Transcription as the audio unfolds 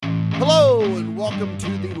Hello and welcome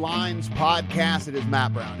to the Lines Podcast. It is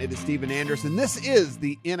Matt Brown. It is Steven Anderson. This is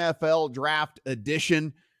the NFL Draft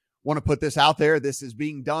Edition. Want to put this out there. This is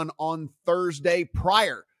being done on Thursday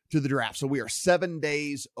prior to the draft. So we are 7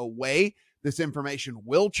 days away. This information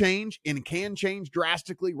will change and can change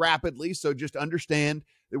drastically, rapidly. So just understand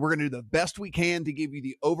that we're going to do the best we can to give you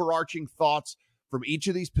the overarching thoughts from each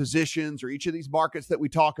of these positions or each of these markets that we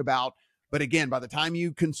talk about. But again, by the time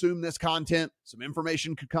you consume this content, some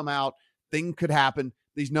information could come out, things could happen.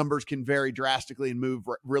 These numbers can vary drastically and move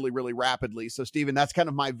really, really rapidly. So, Steven, that's kind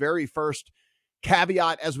of my very first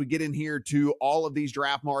caveat as we get in here to all of these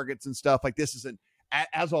draft markets and stuff. Like, this isn't,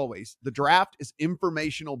 as always, the draft is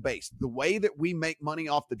informational based. The way that we make money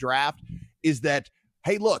off the draft is that,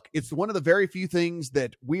 hey, look, it's one of the very few things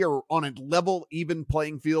that we are on a level, even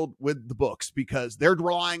playing field with the books, because they're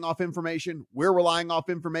relying off information. We're relying off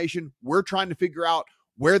information. We're trying to figure out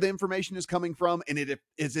where the information is coming from. And it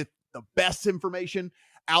is it the best information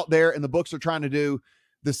out there, and the books are trying to do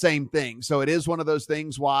the same thing. So it is one of those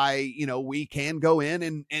things why, we can go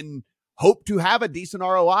in and hope to have a decent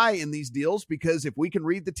ROI in these deals, because if we can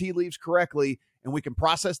read the tea leaves correctly and we can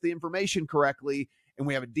process the information correctly and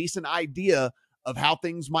we have a decent idea of how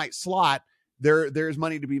things might slot, there's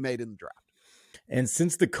money to be made in the draft. And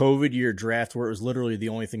since the COVID year draft, where it was literally the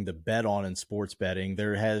only thing to bet on in sports betting,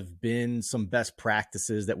 there have been some best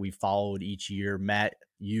practices that we followed each year. Matt,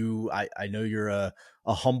 I know you're a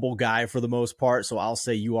humble guy for the most part, so I'll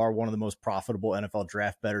say you are one of the most profitable NFL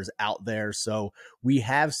draft bettors out there. So we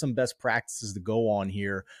have some best practices to go on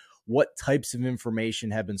here. What types of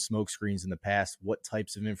information have been smokescreens in the past? What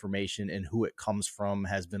types of information and who it comes from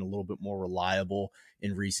has been a little bit more reliable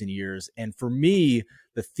in recent years? And for me,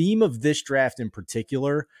 the theme of this draft in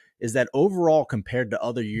particular is that overall, compared to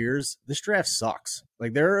other years, this draft sucks.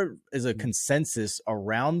 Like, there is a consensus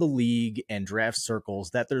around the league and draft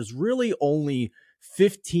circles that there's really only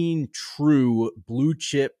 15 true blue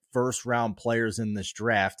chip first round players in this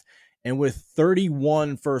draft. And with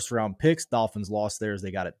 31 first-round picks, Dolphins lost theirs. They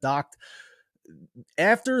got it docked.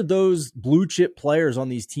 After those blue-chip players on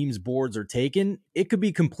these teams' boards are taken, it could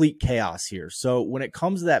be complete chaos here. So when it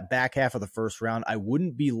comes to that back half of the first round, I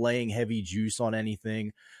wouldn't be laying heavy juice on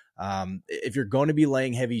anything. If you're going to be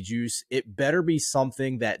laying heavy juice, it better be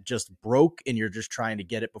something that just broke and you're just trying to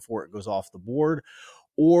get it before it goes off the board,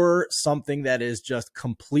 or something that is just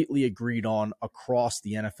completely agreed on across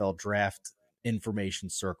the NFL draft information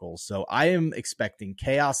circles. So I am expecting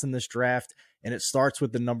chaos in this draft, and it starts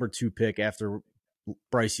with the number 2 pick after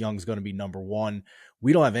Bryce Young's going to be number 1.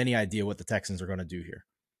 We don't have any idea what the Texans are going to do here.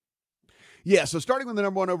 Yeah. So starting with the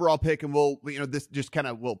number 1 overall pick, and this just kind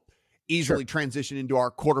of will easily transition into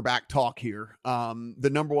our quarterback talk here.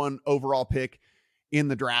 The number 1 overall pick in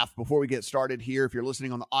the draft. Before we get started here, if you're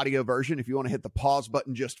listening on the audio version, if you want to hit the pause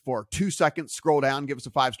button just for 2 seconds, scroll down, give us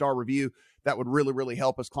a 5-star review. That would really, really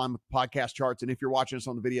help us climb the podcast charts. And if you're watching us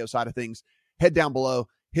on the video side of things, head down below,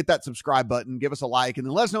 hit that subscribe button, give us a like, and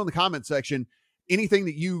then let us know in the comment section anything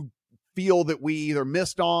that you feel that we either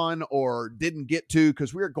missed on or didn't get to,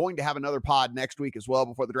 because we are going to have another pod next week as well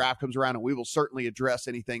before the draft comes around, and we will certainly address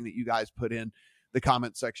anything that you guys put in the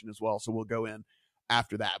comment section as well. So we'll go in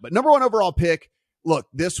after that. But number 1 overall pick, look,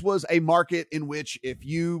 this was a market in which if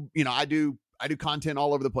I do content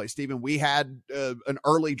all over the place. Steven, we had an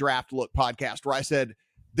early draft look podcast where I said,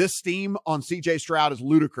 this steam on CJ Stroud is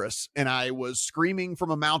ludicrous. And I was screaming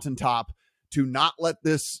from a mountaintop to not let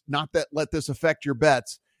this affect your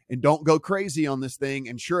bets and don't go crazy on this thing.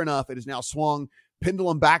 And sure enough, it has now swung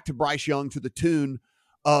pendulum back to Bryce Young to the tune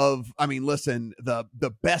of, listen,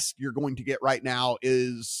 the best you're going to get right now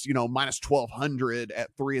is, minus 1,200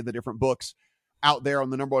 at 3 of the different books out there on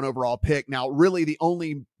the number 1 overall pick. Now, really the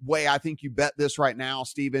only way I think you bet this right now,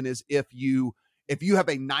 Steven, is if you have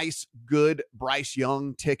a nice, good Bryce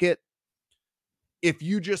Young ticket. If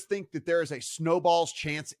you just think that there is a snowball's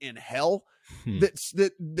chance in hell that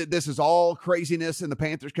this is all craziness and the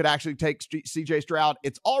Panthers could actually take CJ Stroud,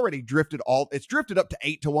 it's already drifted up to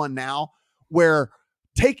 8-1 now, where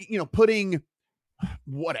putting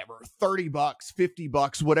whatever, $30,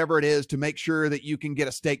 $50, whatever it is, to make sure that you can get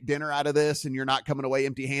a steak dinner out of this and you're not coming away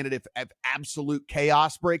empty handed if absolute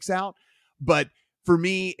chaos breaks out. But for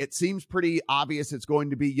me, it seems pretty obvious it's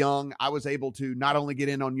going to be Young. I was able to not only get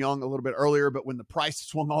in on Young a little bit earlier, but when the price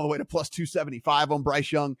swung all the way to plus 275 on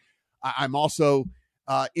Bryce Young, I'm also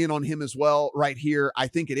in on him as well right here. I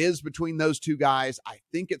think it is between those two guys. I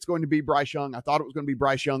think it's going to be Bryce Young. I thought it was going to be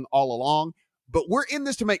Bryce Young all along. But we're in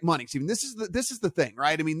this to make money, Steven. This is the thing,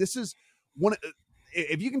 right? This is one.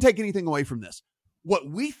 If you can take anything away from this, what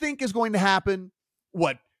we think is going to happen,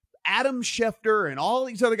 what Adam Schefter and all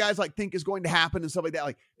these other guys like think is going to happen and stuff like that.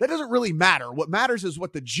 Like, that doesn't really matter. What matters is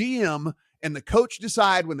what the GM and the coach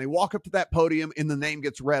decide when they walk up to that podium and the name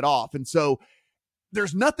gets read off. And so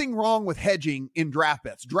there's nothing wrong with hedging in draft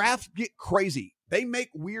bets. Drafts get crazy. They make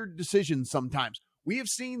weird decisions sometimes. We have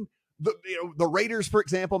seen the Raiders, for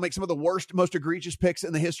example, make some of the worst, most egregious picks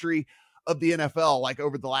in the history of the NFL, like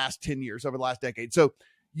over the last 10 years, over the last decade. So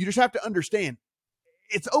you just have to understand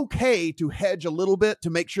it's okay to hedge a little bit to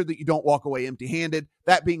make sure that you don't walk away empty-handed.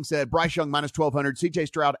 That being said, Bryce Young minus 1,200, CJ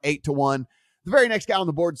Stroud 8-1. The very next guy on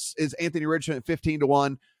the board is Anthony Richardson at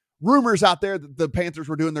 15-1. Rumors out there that the Panthers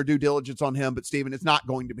were doing their due diligence on him, but Steven, it's not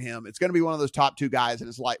going to be him. It's going to be one of those top two guys, and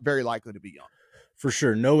it's very likely to be Young. For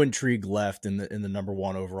sure. No intrigue left in the number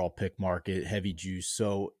one overall pick market, heavy juice.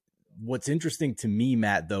 So what's interesting to me,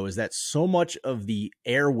 Matt, though, is that so much of the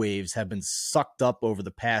airwaves have been sucked up over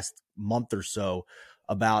the past month or so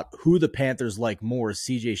about who the Panthers like more,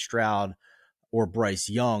 CJ Stroud or Bryce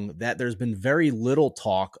Young, that there's been very little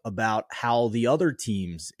talk about how the other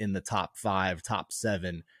teams in the top 5, top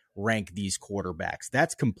 7 rank these quarterbacks.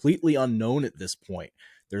 That's completely unknown at this point.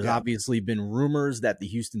 There's obviously been rumors that the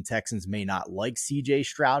Houston Texans may not like CJ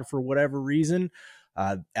Stroud for whatever reason.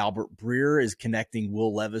 Albert Breer is connecting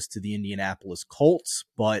Will Levis to the Indianapolis Colts,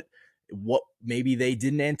 but what maybe they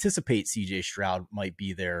didn't anticipate CJ Stroud might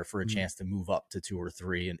be there for a chance to move up to 2 or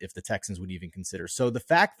 3, and if the Texans would even consider. So the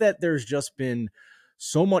fact that there's just been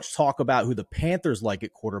so much talk about who the Panthers like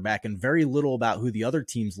at quarterback and very little about who the other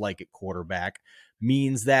teams like at quarterback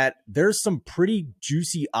means that there's some pretty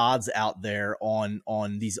juicy odds out there on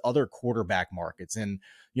these other quarterback markets. And,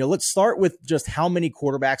 let's start with just how many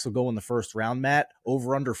quarterbacks will go in the first round, Matt.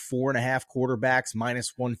 Over under 4.5 quarterbacks,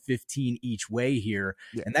 minus 115 each way here.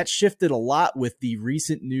 Yeah. And that shifted a lot with the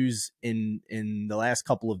recent news in the last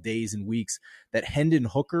couple of days and weeks that Hendon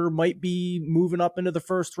Hooker might be moving up into the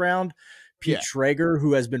first round. Pete Schrager,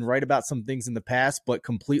 who has been right about some things in the past, but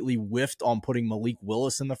completely whiffed on putting Malik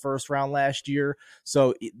Willis in the first round last year.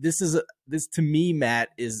 So this to me, Matt,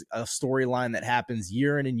 is a storyline that happens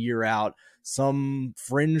year in and year out. Some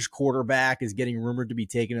fringe quarterback is getting rumored to be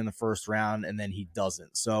taken in the first round, and then he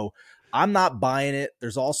doesn't. So I'm not buying it.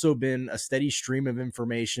 There's also been a steady stream of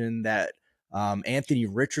information that Anthony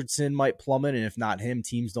Richardson might plummet, and if not him,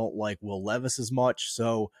 teams don't like Will Levis as much.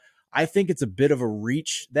 So I think it's a bit of a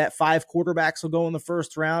reach that 5 quarterbacks will go in the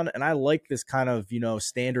first round. And I like this kind of,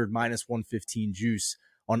 standard minus 115 juice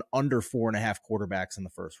on under 4.5 quarterbacks in the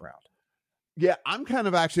first round. Yeah, I'm kind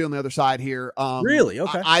of actually on the other side here. Really?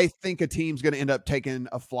 Okay. I think a team's going to end up taking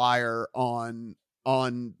a flyer on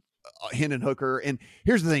Hendon Hooker. And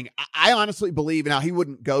here's the thing. I honestly believe, now he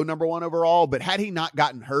wouldn't go number 1 overall, but had he not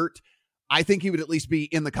gotten hurt, I think he would at least be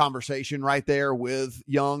in the conversation right there with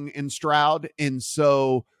Young and Stroud. And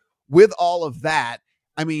so with all of that,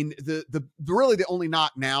 I mean, the really the only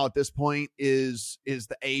knock now at this point is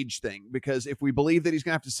the age thing, because if we believe that he's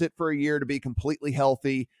going to have to sit for a year to be completely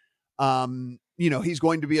healthy, he's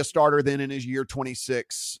going to be a starter then in his year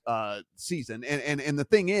 26 season. And the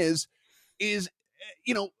thing is,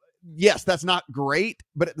 yes, that's not great,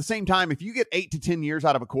 but at the same time, if you get 8 to 10 years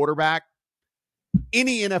out of a quarterback,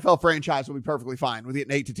 any NFL franchise will be perfectly fine with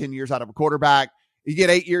getting 8 to 10 years out of a quarterback. You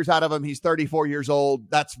get 8 years out of him. He's 34 years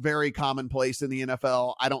old. That's very commonplace in the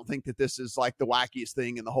NFL. I don't think that this is like the wackiest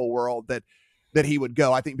thing in the whole world that he would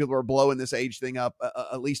go. I think people are blowing this age thing up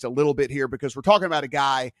at least a little bit here, because we're talking about a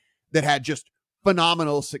guy that had just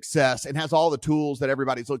phenomenal success and has all the tools that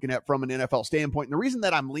everybody's looking at from an NFL standpoint. And the reason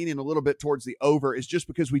that I'm leaning a little bit towards the over is just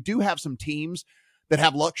because we do have some teams that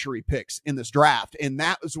have luxury picks in this draft. And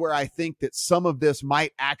that is where I think that some of this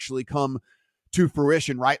might actually come to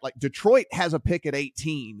fruition, right? Like Detroit has a pick at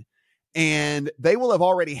 18, and they will have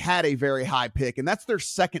already had a very high pick, and that's their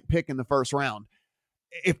second pick in the first round.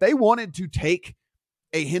 If they wanted to take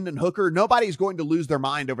a Hendon Hooker, nobody's going to lose their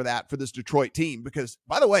mind over that for this Detroit team, because,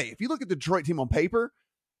 by the way, if you look at the Detroit team on paper,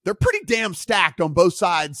 they're pretty damn stacked on both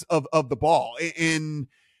sides of the ball. And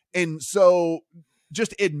so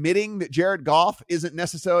just admitting that Jared Goff isn't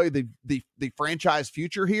necessarily the franchise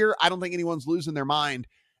future here, I don't think anyone's losing their mind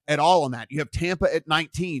at all on that. You have Tampa at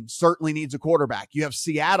 19, certainly needs a quarterback. You have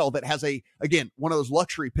Seattle that has again, one of those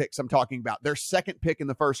luxury picks I'm talking about. Their second pick in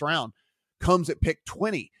the first round comes at pick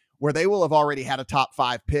 20, where they will have already had a top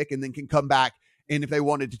 5 pick and then can come back. And if they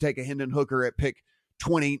wanted to take a Hendon Hooker at pick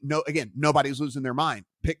 20, nobody's losing their mind.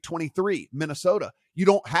 Pick 23, Minnesota. You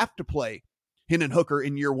don't have to play Hendon Hooker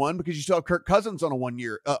in year 1 because you still have Kirk Cousins on a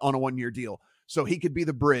 1-year deal. So he could be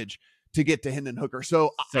the bridge to get to Hendon Hooker.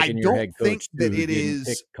 So I don't think that it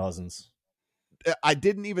is Cousins. I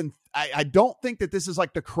don't think that this is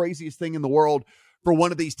like the craziest thing in the world for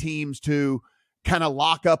one of these teams to kind of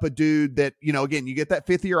lock up a dude that, again, you get that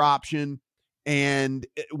 5th-year option and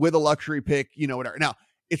with a luxury pick, whatever. Now,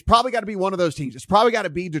 it's probably got to be one of those teams. It's probably got to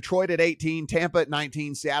be Detroit at 18, Tampa at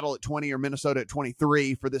 19, Seattle at 20, or Minnesota at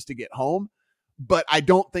 23 for this to get home. But I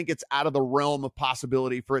don't think it's out of the realm of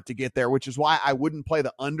possibility for it to get there, which is why I wouldn't play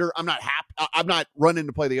the under. I'm not running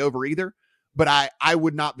to play the over either, but I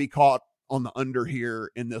would not be caught on the under here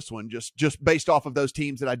in this one, just based off of those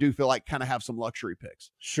teams that I do feel like kind of have some luxury picks.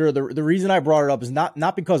 Sure. The reason I brought it up is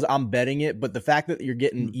not because I'm betting it, but the fact that you're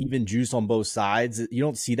getting even juice on both sides. You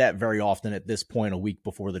don't see that very often at this point, a week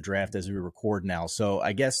before the draft as we record now. So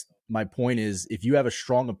I guess my point is, if you have a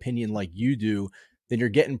strong opinion like you do, then you're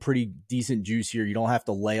getting pretty decent juice here. You don't have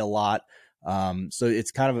to lay a lot. So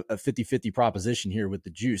it's kind of a 50-50 proposition here with the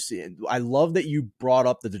juice. I love that you brought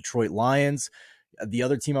up the Detroit Lions. The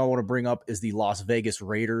other team I want to bring up is the Las Vegas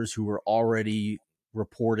Raiders, who were already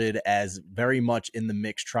reported as very much in the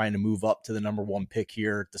mix trying to move up to the number 1 pick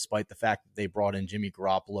here, despite the fact that they brought in Jimmy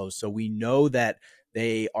Garoppolo. So we know that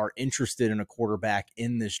they are interested in a quarterback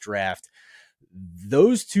in this draft.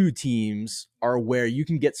 Those two teams are where you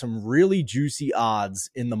can get some really juicy odds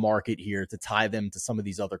in the market here to tie them to some of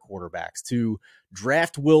these other quarterbacks. To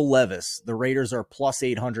draft Will Levis, the Raiders are plus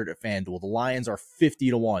 800 at FanDuel. The Lions are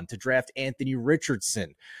 50-1. To draft Anthony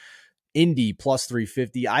Richardson, Indy plus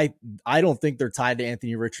 350. I don't think they're tied to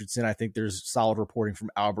Anthony Richardson. I think there's solid reporting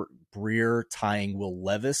from Albert Breer tying Will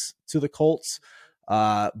Levis to the Colts.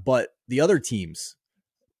 But the other teams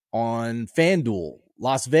on FanDuel,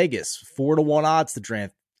 Las Vegas, 4-1 odds to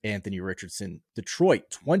draft Anthony Richardson.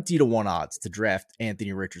 Detroit, 20-1 odds to draft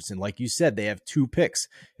Anthony Richardson. Like you said, they have 2 picks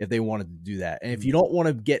if they wanted to do that. And if you don't want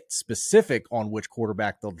to get specific on which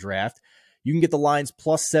quarterback they'll draft, you can get the Lions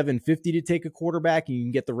plus 750 to take a quarterback, and you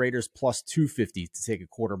can get the Raiders plus 250 to take a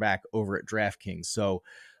quarterback over at DraftKings. So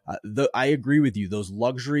I agree with you. Those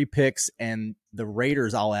luxury picks, and the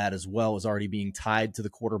Raiders, I'll add as well, is already being tied to the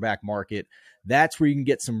quarterback market. That's where you can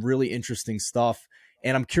get some really interesting stuff.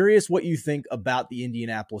 And I'm curious what you think about the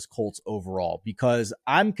Indianapolis Colts overall, because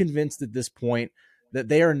I'm convinced at this point that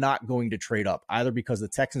they are not going to trade up, either because the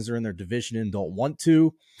Texans are in their division and don't want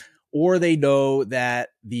to, or they know that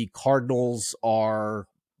the Cardinals are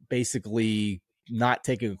basically not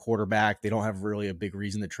taking a quarterback. They don't have really a big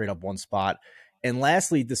reason to trade up one spot. And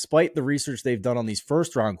lastly, despite the research they've done on these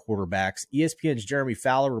first-round quarterbacks, ESPN's Jeremy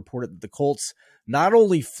Fowler reported that the Colts not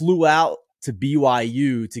only flew out to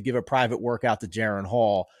BYU to give a private workout to Jaron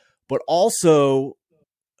Hall, but also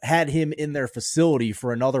had him in their facility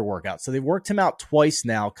for another workout. So they worked him out twice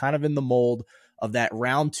now, kind of in the mold of that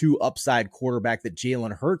round 2 upside quarterback that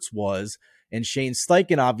Jalen Hurts was. And Shane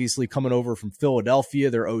Steichen, obviously coming over from Philadelphia,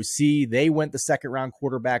 their OC, they went the second-round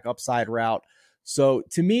quarterback upside route. So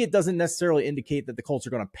to me, it doesn't necessarily indicate that the Colts are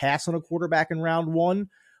going to pass on a quarterback in round 1.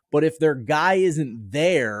 But if their guy isn't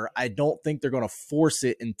there, I don't think they're going to force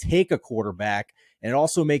it and take a quarterback. And it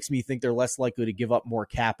also makes me think they're less likely to give up more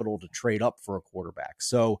capital to trade up for a quarterback.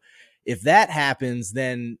 So if that happens,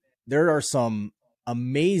 then there are some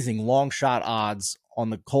amazing long shot odds on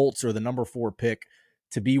the Colts or the number 4 pick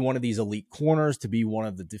to be one of these elite corners, to be one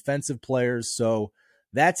of the defensive players. So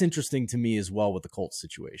that's interesting to me as well with the Colts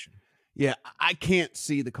situation. Yeah, I can't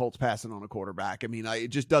see the Colts passing on a quarterback. I mean, it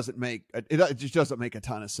just doesn't make a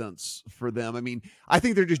ton of sense for them. I mean, I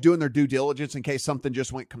think they're just doing their due diligence in case something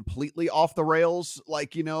just went completely off the rails,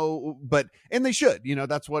 and they should,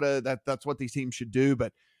 that's what these teams should do.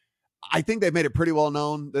 But I think they've made it pretty well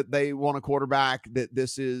known that they want a quarterback, that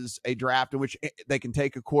this is a draft in which they can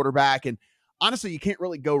take a quarterback. And honestly, you can't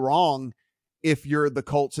really go wrong if you're the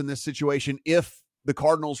Colts in this situation, if the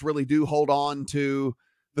Cardinals really do hold on to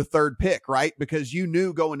the 3rd pick, right? Because you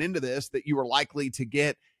knew going into this that you were likely to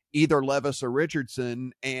get either Levis or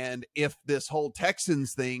Richardson. And if this whole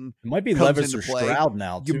Texans thing it might be Levis or Stroud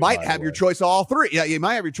now, you might have your choice of all 3. Yeah, you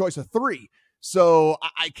might have your choice of 3. So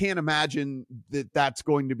I can't imagine that that's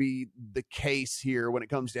going to be the case here when it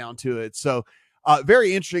comes down to it. So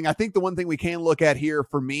very interesting. I think the one thing we can look at here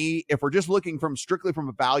for me, if we're just looking strictly from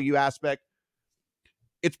a value aspect,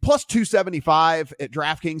 it's plus 275 at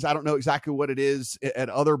DraftKings. I don't know exactly what it is at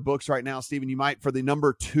other books right now. Steven, you might for the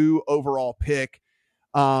number 2 overall pick.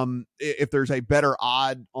 If there's a better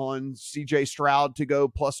odd on CJ Stroud to go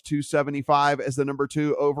plus 275 as the number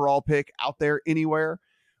 2 overall pick out there anywhere.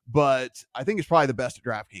 But I think it's probably the best at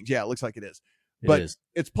DraftKings. Yeah, it looks like it is.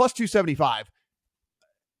 It's plus 275.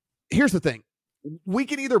 Here's the thing. We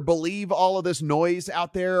can either believe all of this noise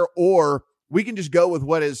out there, or we can just go with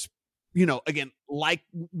what is, again, like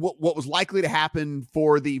what was likely to happen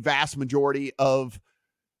for the vast majority of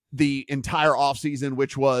the entire offseason,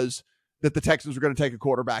 which was that the Texans were going to take a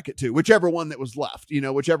quarterback at 2, whichever one that was left,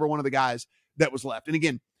 whichever one of the guys that was left. And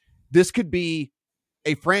again, this could be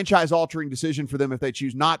a franchise altering decision for them if they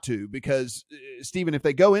choose not to, because Steven, if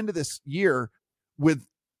they go into this year with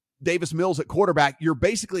Davis Mills at quarterback, you're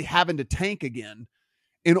basically having to tank again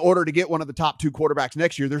in order to get one of the top 2 quarterbacks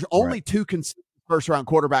next year. There's only 2 first round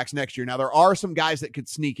quarterbacks next year. Now there are some guys that could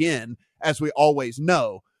sneak in, as we always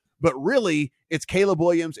know, but really it's Caleb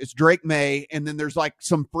Williams, it's Drake May. And then there's like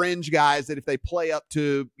some fringe guys that if they play up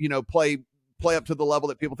to, play up to the level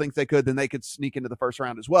that people think they could, then they could sneak into the first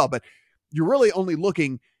round as well. But you're really only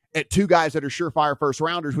looking at 2 guys that are surefire first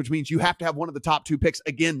rounders, which means you have to have one of the top 2 picks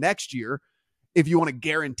again next year if you want to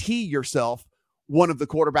guarantee yourself one of the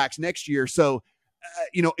quarterbacks next year. So,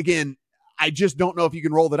 again, I just don't know if you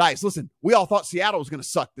can roll the dice. Listen, we all thought Seattle was going to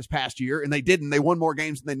suck this past year, and they didn't. They won more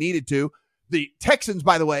games than they needed to. The Texans,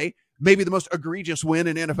 by the way, maybe the most egregious win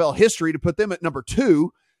in NFL history to put them at number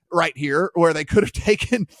 2 right here, where they could have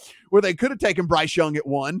taken Bryce Young at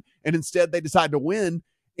 1, and instead they decided to win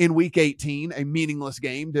in week 18, a meaningless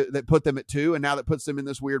game that put them at 2, and now that puts them in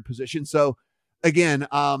this weird position. So again,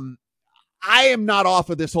 I am not off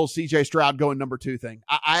of this whole CJ Stroud going number 2 thing.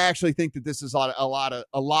 I actually think that this is a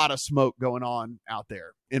lot of smoke going on out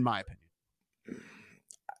there, in my opinion.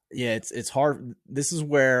 Yeah, it's hard. This is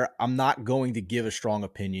where I'm not going to give a strong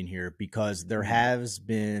opinion here, because there has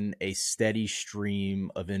been a steady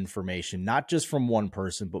stream of information, not just from one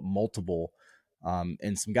person, but multiple,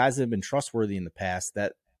 and some guys that have been trustworthy in the past,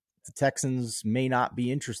 that the Texans may not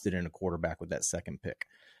be interested in a quarterback with that second pick.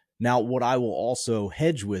 Now, what I will also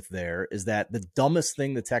hedge with there is that the dumbest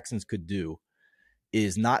thing the Texans could do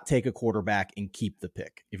is not take a quarterback and keep the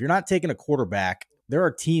pick. If you're not taking a quarterback, there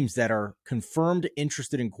are teams that are confirmed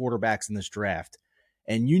interested in quarterbacks in this draft,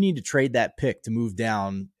 and you need to trade that pick to move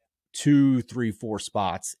down 2, 3, 4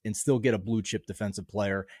 spots and still get a blue chip defensive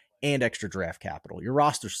player and extra draft capital. Your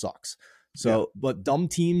roster sucks. So, but dumb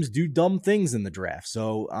teams do dumb things in the draft.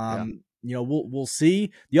 So, we'll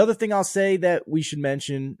see. The other thing I'll say that we should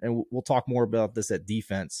mention, and we'll talk more about this at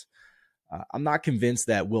defense, I'm not convinced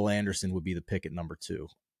that Will Anderson would be the pick at number 2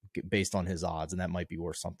 based on his odds, and that might be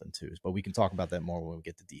worth something too. But we can talk about that more when we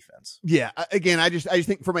get to defense. Yeah. Again, I just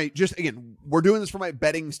think we're doing this from a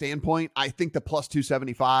betting standpoint. I think the plus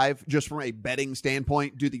 275, just from a betting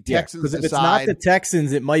standpoint, do the Texans because if it's not the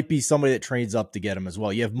Texans, it might be somebody that trades up to get him as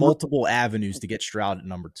well. You have multiple avenues to get Stroud at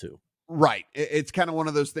number 2. Right. It's kind of one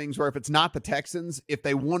of those things where if it's not the Texans, if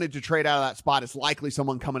they wanted to trade out of that spot, it's likely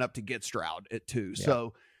someone coming up to get Stroud at 2. Yeah.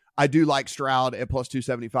 So I do like Stroud at plus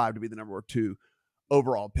 275 to be the number 2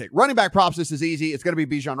 overall pick. Running back props, this is easy. It's going to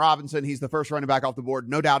be Bijan Robinson. He's the first running back off the board,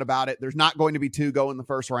 no doubt about it. There's not going to be 2 go in the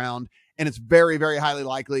first round, and it's very, very highly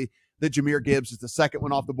likely that Jahmyr Gibbs is the second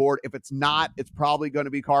one off the board. If it's not, it's probably going to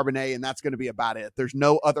be Charbonnet, and that's going to be about it. There's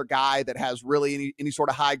no other guy that has really any sort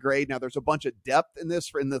of high grade. Now, there's a bunch of depth in this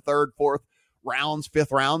in the 3rd, 4th rounds,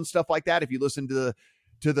 5th round, stuff like that. If you listen to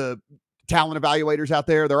the talent evaluators out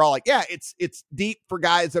there, they're all like, yeah, it's deep for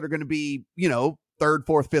guys that are going to be, 3rd,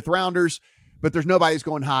 4th, 5th rounders, but there's nobody who's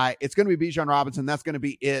going high. It's going to be Bijan Robinson. That's going to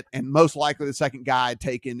be it. And most likely the second guy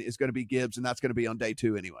taken is going to be Gibbs, and that's going to be on day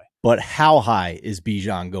 2 anyway. But how high is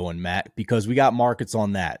Bijan going, Matt? Because we got markets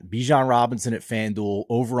on that. Bijan Robinson at FanDuel,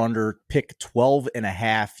 over under pick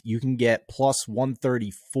 12.5. You can get plus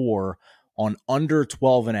 134 on under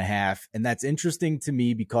 12.5. And that's interesting to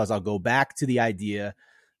me because I'll go back to the idea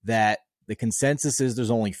that the consensus is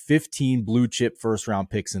there's only 15 blue chip first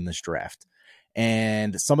round picks in this draft.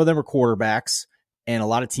 And some of them are quarterbacks, and a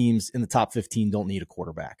lot of teams in the top 15 don't need a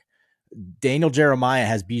quarterback. Daniel Jeremiah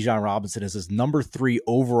has Bijan Robinson as his number 3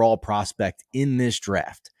 overall prospect in this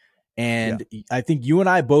draft. And I think you and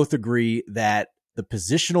I both agree that the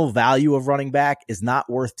positional value of running back is not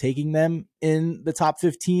worth taking them in the top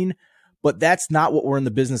 15, but that's not what we're in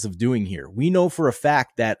the business of doing here. We know for a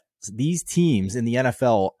fact that these teams in the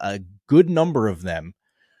NFL, a good number of them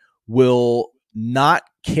will not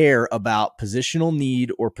care about positional need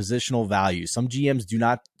or positional value. Some GMs do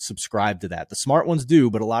not subscribe to that. The smart ones do,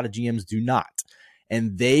 but a lot of GMs do not.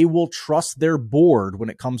 And they will trust their board when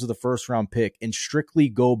it comes to the first round pick and strictly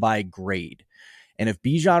go by grade. And if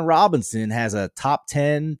Bijan Robinson has a top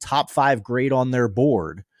 10, top 5 grade on their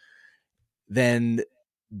board, then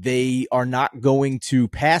they are not going to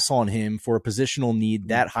pass on him for a positional need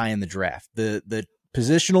that high in the draft. The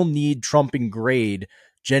positional need trumping grade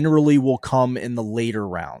generally will come in the later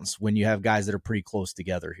rounds when you have guys that are pretty close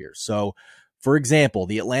together here. So, for example,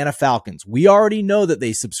 the Atlanta Falcons, we already know that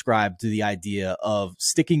they subscribe to the idea of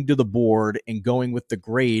sticking to the board and going with the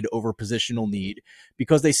grade over positional need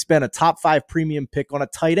because they spent a top 5 premium pick on a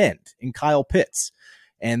tight end in Kyle Pitts,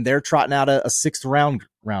 and they're trotting out a 6th round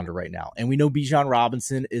rounder right now. And we know Bijan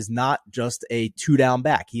Robinson is not just a 2-down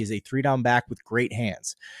back. He is a 3-down back with great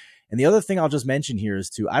hands. And the other thing I'll just mention here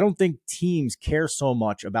is I don't think teams care so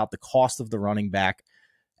much about the cost of the running back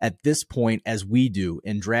at this point as we do,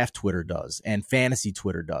 and draft Twitter does, and fantasy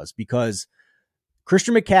Twitter does, because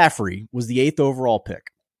Christian McCaffrey was the 8th overall pick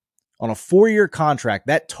on a 4-year contract.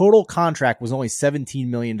 That total contract was only $17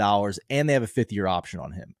 million, and they have a 5th-year option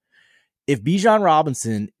on him. If Bijan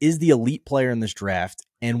Robinson is the elite player in this draft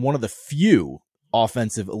and one of the few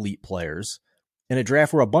offensive elite players in a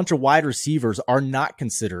draft where a bunch of wide receivers are not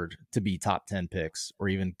considered to be top 10 picks or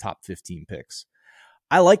even top 15 picks,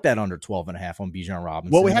 I like that under 12.5 on Bijan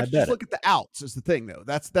Robinson. Well, we have to just look at the outs is the thing, though.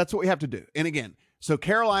 That's what we have to do. And again, so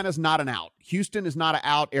Carolina's not an out. Houston is not an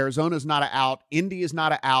out. Arizona's not an out. Indy is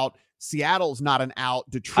not an out. Seattle's not an out.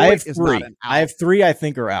 Detroit is not an out. I have 3 I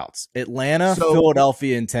think are outs. Atlanta,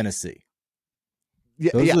 Philadelphia, and Tennessee.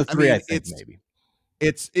 Those are the 3 I think maybe.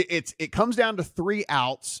 It comes down to 3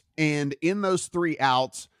 outs, and in those 3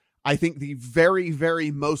 outs, I think the very,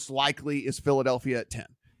 very most likely is Philadelphia at 10.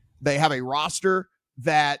 They have a roster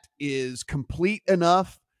that is complete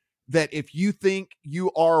enough that if you think you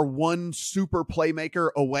are one super playmaker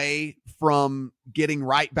away from getting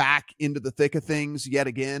right back into the thick of things yet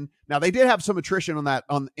again. Now they did have some attrition on that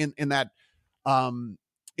in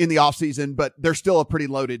the offseason, but they're still a pretty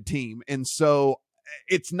loaded team. And so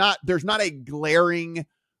there's not a glaring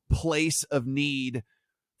place of need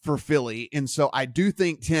for Philly. And so I do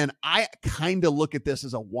think 10, I kind of look at this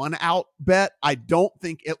as a 1-out bet. I don't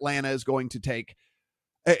think Atlanta is going to take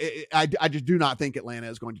I just do not think Atlanta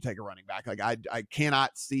is going to take a running back. Like I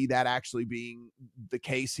cannot see that actually being the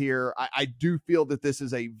case here. I do feel that this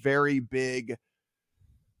is a very big,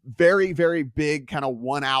 very, very big kind of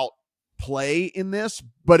 1-out play in this,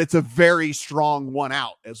 but it's a very strong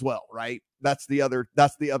 1-out as well, right? That's the other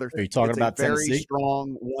thing. Are you talking about very Tennessee?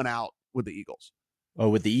 Strong 1-out with the Eagles? Oh,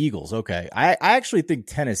 with the Eagles. Okay. I actually think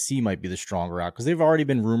Tennessee might be the stronger out because they've already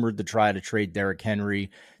been rumored to try to trade Derrick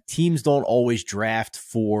Henry. Teams don't always draft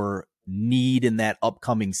for need in that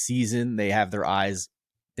upcoming season. They have their eyes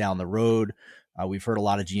down the road. We've heard a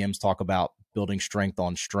lot of GMs talk about building strength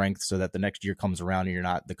on strength so that the next year comes around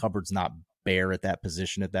and the cupboard's not bare at that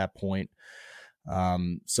position at that point.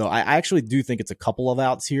 So I actually do think it's a couple of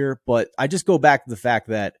outs here, but I just go back to the fact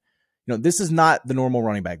that, this is not the normal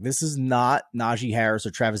running back. This is not Najee Harris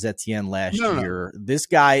or Travis Etienne last year. This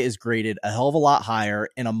guy is graded a hell of a lot higher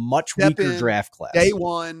in a much weaker draft class. Day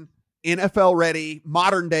one, NFL ready,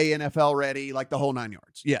 modern day NFL ready, like the whole 9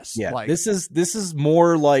 yards. Yes. Yeah. This is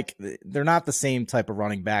more like they're not the same type of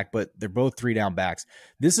running back, but they're both 3-down backs.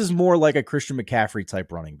 This is more like a Christian McCaffrey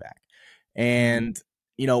type running back. And,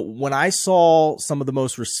 when I saw some of the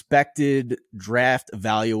most respected draft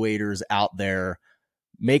evaluators out there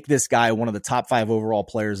make this guy one of the top 5 overall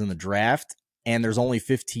players in the draft, and there's only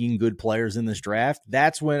 15 good players in this draft,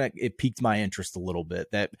 that's when it piqued my interest a little bit,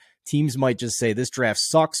 that teams might just say, this draft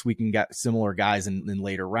sucks. We can get similar guys in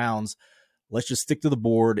later rounds. Let's just stick to the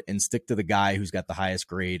board and stick to the guy who's got the highest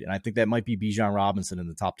grade. And I think that might be Bijan Robinson in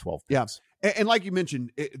the top 12 picks. Yeah. And like you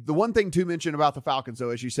mentioned, the one thing to mention about the Falcons,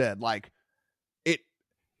 though, as you said,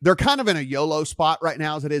 they're kind of in a YOLO spot right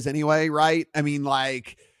now as it is anyway, right? I mean,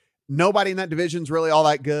 nobody in that division is really all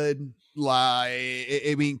that good.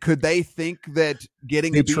 Could they think that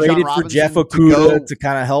getting they traded for Jeff Okudah to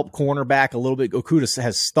kind of help cornerback a little bit? Okudah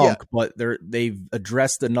has stunk, but they've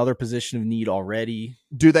addressed another position of need already.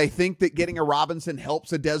 Do they think that getting a Robinson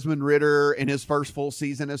helps a Desmond Ridder in his first full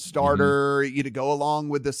season as starter? To go along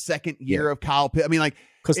with the second year of Kyle Pitt? I mean,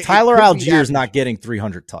 because Tyler Algier is not getting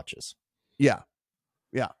 300 touches. Yeah.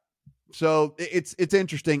 So it's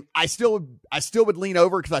interesting. I still would lean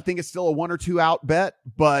over because I think it's still a 1 or 2 out bet.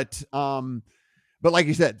 But like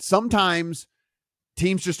you said, sometimes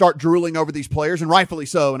teams just start drooling over these players, and rightfully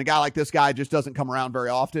so. And a guy like this guy just doesn't come around very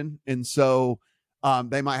often, and so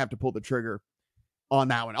they might have to pull the trigger on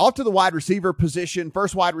that one. Off to the wide receiver position.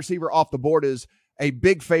 First wide receiver off the board is a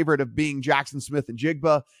big favorite of being Jackson Smith and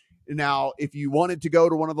Jigba. Now, if you wanted to go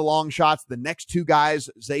to one of the long shots, the next 2 guys,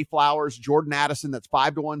 Zay Flowers, Jordan Addison, that's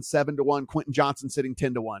 5-1, 7-1, Quentin Johnson sitting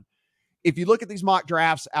 10-1. If you look at these mock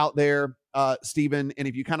drafts out there, Stephen, and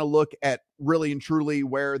if you kind of look at really and truly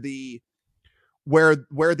where these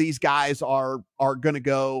guys are going to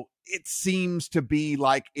go, it seems to be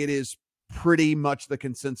like it is pretty much the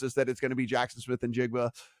consensus that it's going to be Jackson Smith and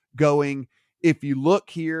Jigba going. If you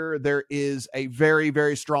look here, there is a very,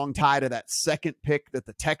 very strong tie to that second pick that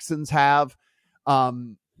the Texans have.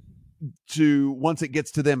 to once it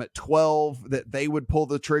gets to them at 12 that they would pull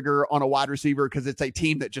the trigger on a wide receiver because it's a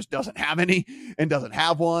team that just doesn't have any and doesn't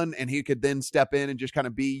have one, and he could then step in and just kind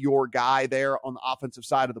of be your guy there on the offensive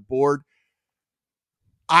side of the board.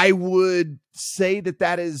 I would say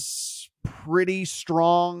that is pretty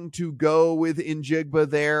strong to go with Njigba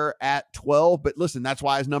there at 12, but listen, that's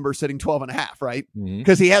why his number is sitting 12.5, right?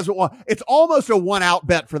 Because he has one. It's almost a 1-out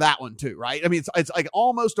bet for that one too, right? I mean, it's like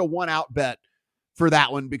almost a 1-out bet for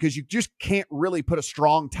that one because you just can't really put a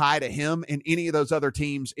strong tie to him in any of those other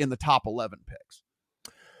teams in the top 11 picks.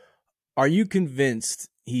 Are you convinced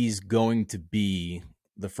he's going to be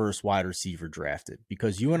the first wide receiver drafted?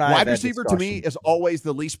 Because you and I, wide receiver to me is always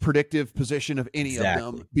the least predictive position of any of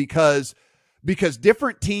them because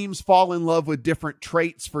different teams fall in love with different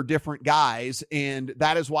traits for different guys. And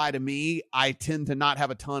that is why to me, I tend to not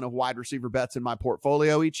have a ton of wide receiver bets in my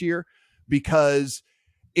portfolio each year because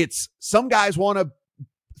it's some guys want a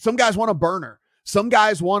burner. Some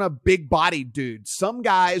guys want a big bodied dude. Some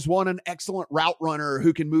guys want an excellent route runner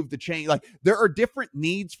who can move the chain. Like there are different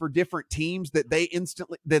needs for different teams that they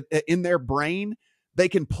instantly, that in their brain, they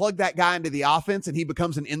can plug that guy into the offense and he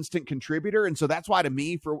becomes an instant contributor. And so that's why to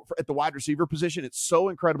me for at the wide receiver position, it's so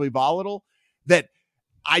incredibly volatile that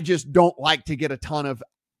I just don't like to get a ton of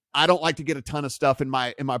stuff in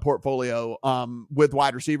my portfolio with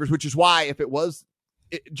wide receivers, which is why if it was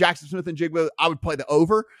Jackson Smith-Njigba, I would play the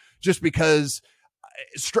over just because,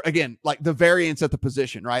 again, like the variance at the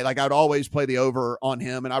position, right? Like I'd always play the over on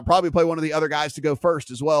him, and I'd probably play one of the other guys to go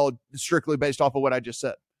first as well, strictly based off of what I just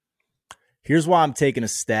said. Here's why I'm taking a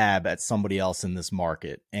stab at somebody else in this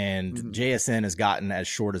market. And JSN has gotten as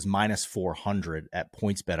short as minus 400 at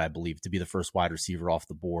PointsBet, I believe, to be the first wide receiver off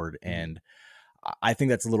the board. And I think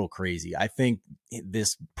that's a little crazy. I think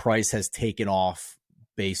this price has taken off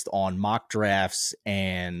based on mock drafts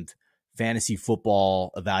and fantasy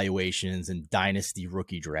football evaluations and dynasty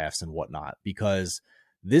rookie drafts and whatnot, because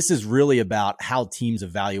this is really about how teams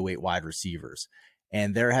evaluate wide receivers.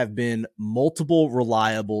 And there have been multiple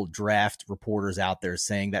reliable draft reporters out there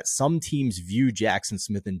saying that some teams view Jackson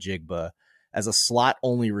Smith-Njigba as a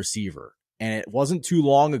slot-only receiver. And it wasn't too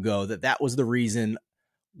long ago that was the reason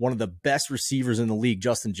one of the best receivers in the league,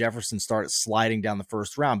 Justin Jefferson, started sliding down the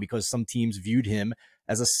first round because some teams viewed him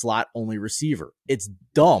as a slot-only receiver. It's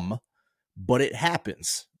dumb, but it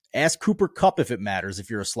happens. Ask Cooper Kupp if it matters if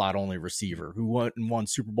you're a slot-only receiver who won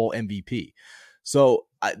Super Bowl MVP. So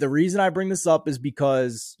the reason I bring this up is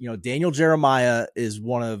because, Daniel Jeremiah is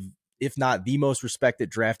one of, if not the most respected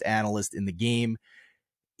draft analyst in the game.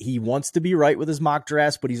 He wants to be right with his mock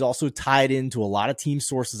drafts, but he's also tied into a lot of team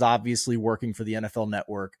sources, obviously working for the NFL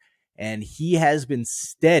Network. And he has been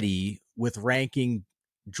steady with ranking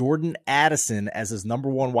Jordan Addison as his number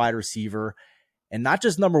one wide receiver. And not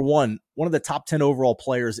just number one of the top 10 overall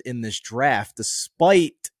players in this draft,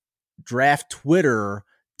 despite draft Twitter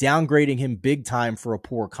downgrading him big time for a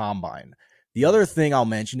poor combine. The other thing I'll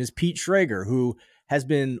mention is Pete Schrager, who has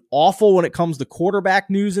been awful when it comes to quarterback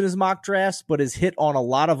news in his mock drafts, but has hit on a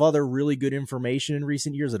lot of other really good information in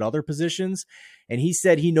recent years at other positions. And he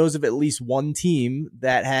said he knows of at least one team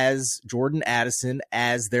that has Jordan Addison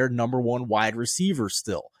as their number one wide receiver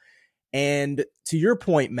still. And to your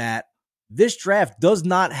point, Matt, this draft does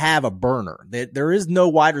not have a burner. There is no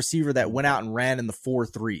wide receiver that went out and ran in the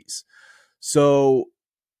 4.3s. So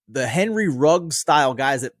the Henry Ruggs style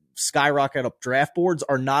guys that skyrocket up draft boards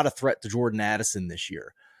are not a threat to Jordan Addison this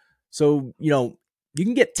year. So, you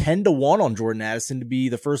can get 10-1 on Jordan Addison to be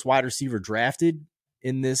the first wide receiver drafted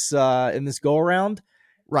in this go around.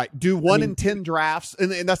 Right. Do 1 in 10 drafts.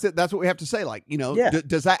 And that's it. That's what we have to say. Like,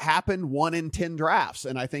 does that happen 1 in 10 drafts?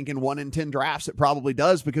 And I think in 1 in 10 drafts, it probably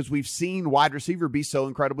does because we've seen wide receiver be so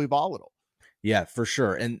incredibly volatile. Yeah, for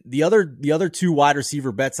sure. And the other two wide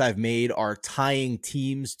receiver bets I've made are tying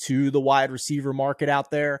teams to the wide receiver market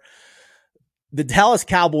out there. The Dallas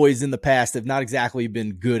Cowboys in the past have not exactly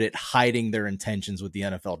been good at hiding their intentions with the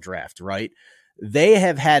NFL draft, right? They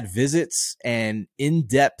have had visits and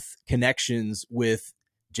in-depth connections with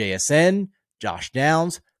JSN, Josh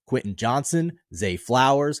Downs, Quentin Johnson, Zay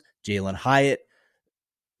Flowers, Jalen Hyatt.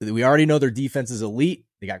 We already know their defense is elite.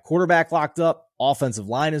 They got quarterback locked up. Offensive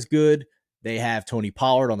line is good. They have Tony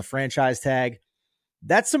Pollard on the franchise tag.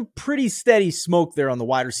 That's some pretty steady smoke there on the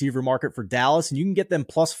wide receiver market for Dallas, and you can get them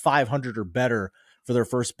plus 500 or better for their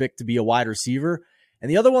first pick to be a wide receiver. And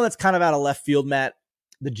the other one that's kind of out of left field, Matt,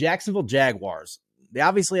 the Jacksonville Jaguars. They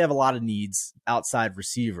obviously have a lot of needs outside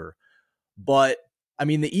receiver, but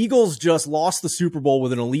the Eagles just lost the Super Bowl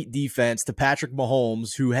with an elite defense to Patrick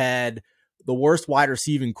Mahomes, who had the worst wide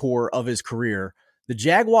receiving core of his career. The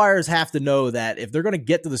Jaguars have to know that if they're going to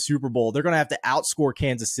get to the Super Bowl, they're going to have to outscore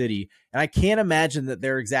Kansas City. And I can't imagine that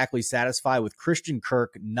they're exactly satisfied with Christian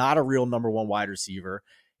Kirk, not a real number one wide receiver.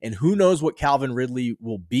 And who knows what Calvin Ridley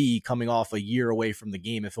will be coming off a year away from the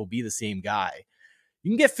game, if he'll be the same guy.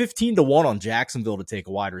 You can get 15-1 on Jacksonville to take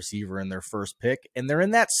a wide receiver in their first pick. And they're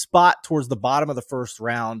in that spot towards the bottom of the first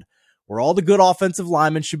round where all the good offensive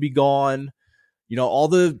linemen should be gone. All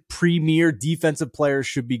the premier defensive players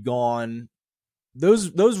should be gone.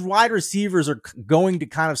 Those wide receivers are going to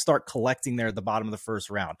kind of start collecting there at the bottom of the first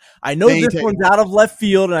round. I know this one's out of left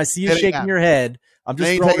field, and I see you shaking your head. I'm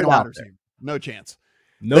just throwing it out there. No chance.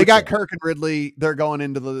 They got Kirk and Ridley. They're going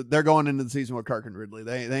into the season with Kirk and Ridley.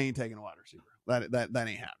 They ain't taking a wide receiver. That ain't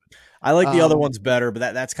happening. I like the other ones better, but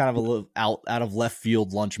that's kind of a little out of left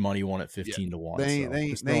field lunch money one at 15-1.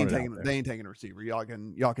 They ain't taking a receiver. Y'all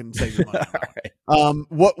can save your money. Right.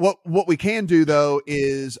 What we can do though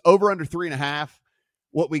is over under 3.5.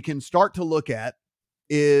 What we can start to look at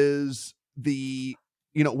is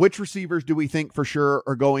which receivers do we think for sure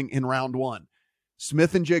are going in round one?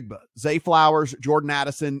 Smith and Jigba, Zay Flowers, Jordan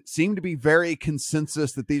Addison seem to be very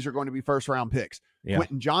consensus that these are going to be first round picks. Yeah.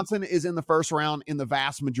 Quentin Johnson is in the first round in the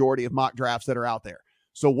vast majority of mock drafts that are out there.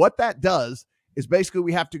 So what that does is basically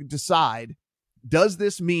we have to decide, does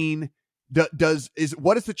this mean,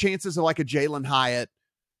 what is the chances of like a Jalen Hyatt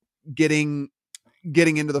getting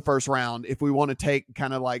into the first round if we want to take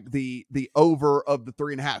kind of like the over of the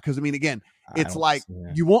 3.5? Because I mean, again, it's like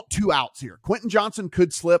you want 2 outs here. Quentin Johnson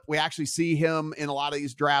could slip. We actually see him in a lot of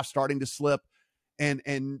these drafts starting to slip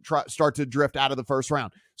and start to drift out of the first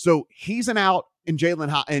round. So he's an out and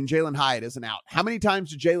Jalen Hyatt is an out. How many times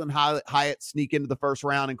did Jalen Hyatt sneak into the first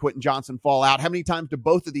round and Quentin Johnson fall out? How many times do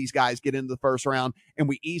both of these guys get into the first round and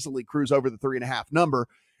we easily cruise over the 3.5 number?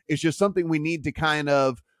 It's just something we need to kind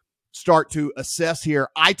of start to assess here.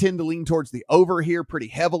 I tend to lean towards the over here pretty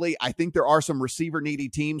heavily. I think there are some receiver needy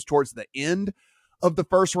teams towards the end of the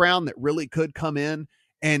first round that really could come in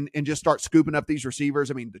and just start scooping up these receivers.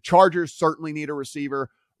 I mean, the Chargers certainly need a receiver.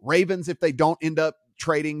 Ravens, if they don't end up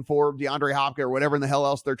trading for DeAndre Hopkins or whatever in the hell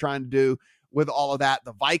else they're trying to do with all of that.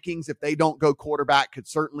 The Vikings, if they don't go quarterback, could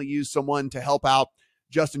certainly use someone to help out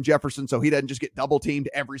Justin Jefferson so he doesn't just get double teamed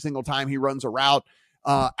every single time he runs a route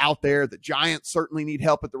out there. The Giants certainly need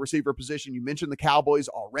help at the receiver position. You mentioned the Cowboys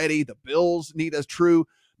already. The Bills need a true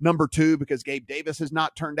number 2 because Gabe Davis has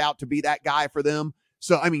not turned out to be that guy for them.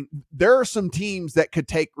 So, I mean, there are some teams that could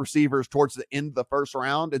take receivers towards the end of the first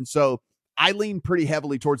round. And so I lean pretty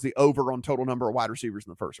heavily towards the over on total number of wide receivers in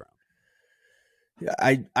the first round.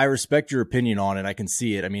 Yeah, I respect your opinion on it. I can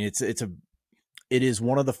see it. I mean, it is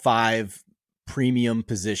one of the 5 premium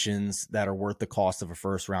positions that are worth the cost of a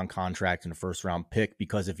first round contract and a first round pick,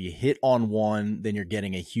 because if you hit on one, then you're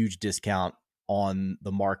getting a huge discount on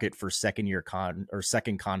the market for second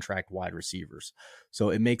contract wide receivers. So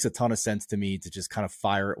it makes a ton of sense to me to just kind of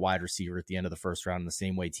fire at wide receiver at the end of the first round in the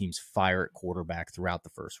same way teams fire at quarterback throughout the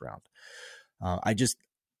first round.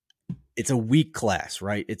 It's a weak class,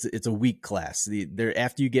 right? It's a weak class.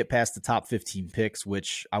 After you get past the top 15 picks,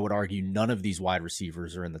 which I would argue none of these wide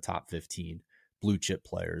receivers are in the top 15 blue chip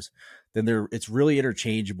players, then it's really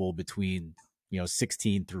interchangeable between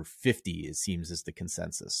 16 through 50. It seems is the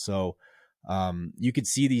consensus. So you could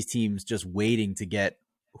see these teams just waiting to get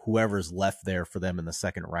whoever's left there for them in the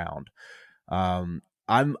second round.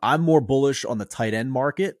 I'm more bullish on the tight end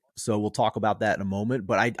market, so we'll talk about that in a moment.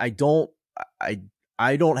 But I don't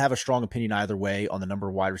have a strong opinion either way on the number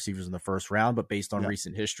of wide receivers in the first round. But based on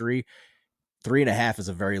recent history, 3.5 is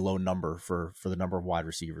a very low number for the number of wide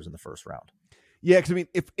receivers in the first round. Yeah, because I mean,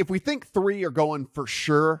 if we think 3 are going for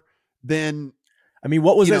sure, then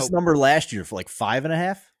what was this number last year for like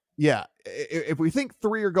 5.5? Yeah, if we think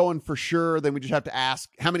 3 are going for sure, then we just have to ask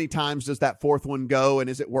how many times does that fourth one go, and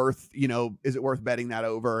is it worth betting that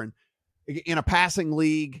over? And in a passing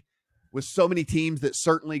league with so many teams that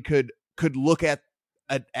certainly could look at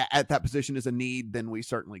that position as a need, then we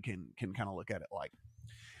certainly can kind of look at it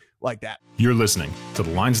like that. You're listening to the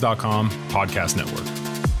Lines.com podcast network.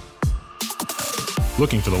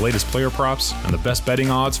 Looking for the latest player props and the best betting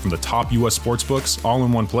odds from the top U.S. sportsbooks all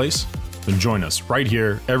in one place? Then join us right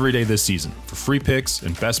here every day this season for free picks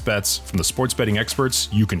and best bets from the sports betting experts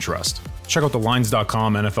you can trust. Check out the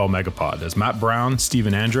Lines.com NFL Megapod as Matt Brown,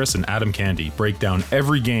 Steven Andress, and Adam Candy break down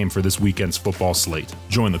every game for this weekend's football slate.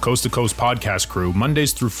 Join the Coast to Coast podcast crew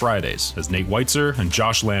Mondays through Fridays as Nate Weitzer and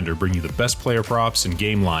Josh Lander bring you the best player props and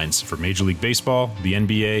game lines for Major League Baseball, the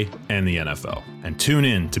NBA, and the NFL. And tune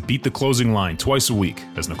in to Beat the Closing Line twice a week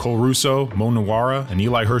as Nicole Russo, Mo Nawara, and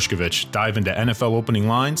Eli Hershkovich dive into NFL opening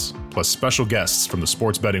lines, plus special guests from the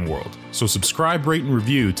sports betting world. So subscribe, rate, and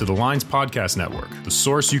review to the Lines Podcast Network, the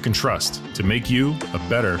source you can trust to make you a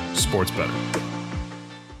better sports bettor.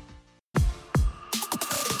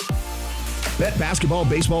 Bet basketball,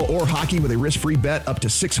 baseball, or hockey with a risk-free bet up to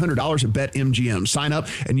 $600 at BetMGM. Sign up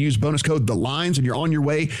and use bonus code THELINES, and you're on your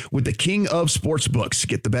way with the king of sportsbooks.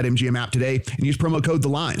 Get the BetMGM app today and use promo code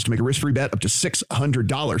THELINES to make a risk-free bet up to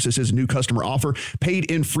 $600. This is a new customer offer.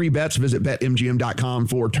 Paid in free bets. Visit BetMGM.com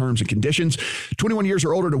for terms and conditions. 21 years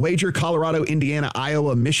or older to wager. Colorado, Indiana,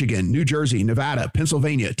 Iowa, Michigan, New Jersey, Nevada,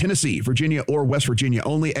 Pennsylvania, Tennessee, Virginia, or West Virginia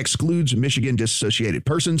only. Excludes Michigan disassociated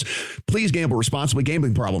persons. Please gamble responsibly.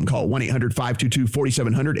 Gambling problem? Call 1-800-522-4700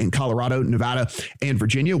 in Colorado, Nevada, and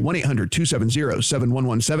Virginia.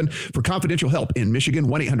 1-800-270-7117 for confidential help in Michigan.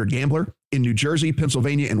 1-800-GAMBLER in New Jersey,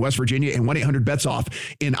 Pennsylvania, and West Virginia, and 1-800-BETS-OFF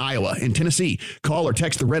in Iowa. In Tennessee, call or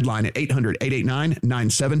text the red line at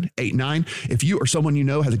 800-889-9789. If you or someone you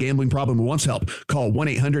know has a gambling problem and wants help, call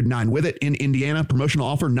 1-800-9-WITH-IT in Indiana. Promotional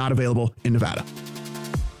offer not available in Nevada.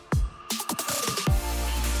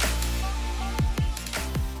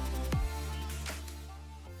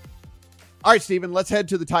 All right, Steven, let's head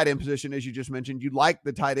to the tight end position. As you just mentioned, you like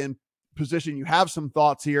the tight end position. You have some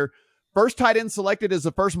thoughts here. First tight end selected is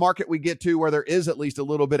the first market we get to where there is at least a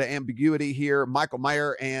little bit of ambiguity here. Michael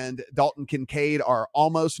Mayer and Dalton Kincaid are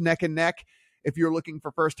almost neck and neck. If you're looking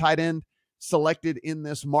for first tight end selected in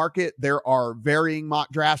this market, there are varying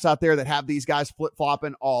mock drafts out there that have these guys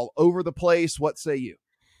flip-flopping all over the place. What say you?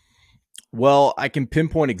 Well, I can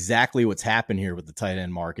pinpoint exactly what's happened here with the tight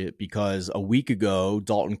end market, because a week ago,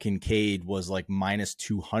 Dalton Kincaid was like minus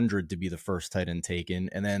 200 to be the first tight end taken.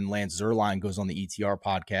 And then Lance Zierlein goes on the ETR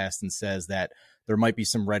podcast and says that there might be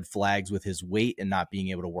some red flags with his weight and not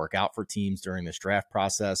being able to work out for teams during this draft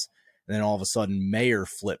process. And then all of a sudden, Mayer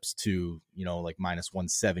flips to, like minus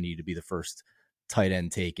 170 to be the first tight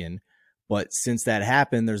end taken. But since that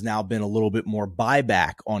happened, there's now been a little bit more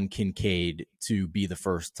buyback on Kincaid to be the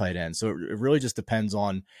first tight end. So it really just depends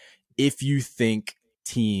on if you think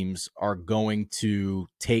teams are going to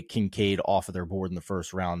take Kincaid off of their board in the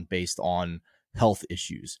first round based on health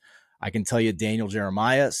issues. I can tell you Daniel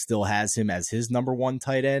Jeremiah still has him as his number one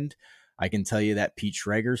tight end. I can tell you that Pete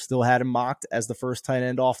Schrager still had him mocked as the first tight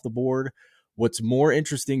end off the board. What's more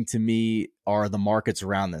interesting to me are the markets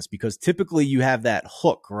around this, because typically you have that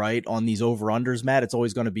hook, right? On these over-unders, Matt, it's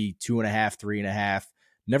always going to be 2.5, 3.5,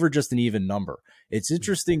 never just an even number. It's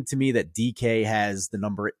interesting to me that DK has the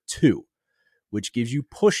number at 2, which gives you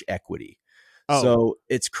push equity. So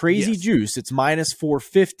it's crazy juice. It's minus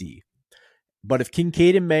 450. But if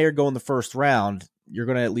Kincaid and Mayer go in the first round, you're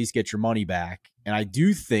going to at least get your money back. And I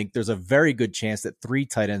do think there's a very good chance that 3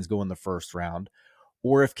 tight ends go in the first round.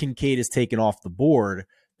 Or if Kincaid is taken off the board,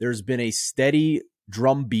 there's been a steady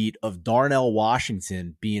drumbeat of Darnell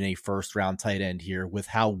Washington being a first-round tight end here with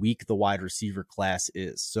how weak the wide receiver class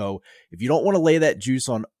is. So if you don't want to lay that juice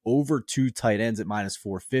on over 2 tight ends at minus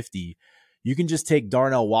 450, you can just take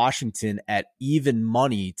Darnell Washington at even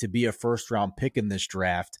money to be a first-round pick in this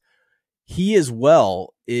draft. He as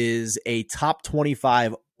well is a top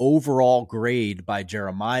 25 overall grade by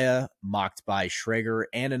Jeremiah, mocked by Schrager,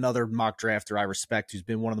 and another mock drafter I respect who's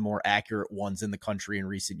been one of the more accurate ones in the country in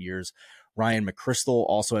recent years. Ryan McChrystal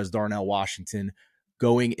also has Darnell Washington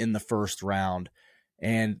going in the first round.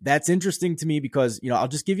 And that's interesting to me because, I'll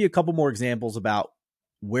just give you a couple more examples about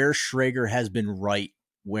where Schrager has been right,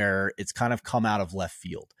 where it's kind of come out of left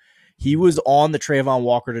field. He was on the Trayvon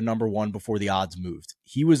Walker to number 1 before the odds moved.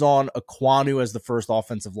 He was on Ekwonu as the first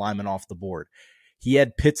offensive lineman off the board. He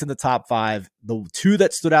had Pitts in the top 5. The 2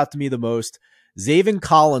 that stood out to me the most, Zaven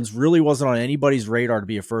Collins really wasn't on anybody's radar to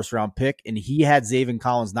be a first-round pick, and he had Zaven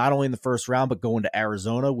Collins not only in the first round, but going to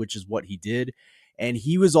Arizona, which is what he did. And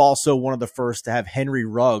he was also one of the first to have Henry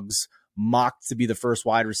Ruggs mocked to be the first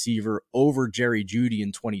wide receiver over Jerry Jeudy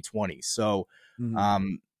in 2020. So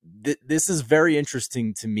this is very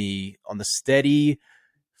interesting to me on the steady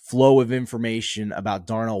flow of information about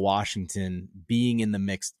Darnell Washington being in the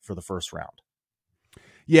mix for the first round.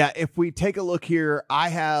 Yeah, if we take a look here, I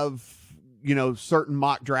have, certain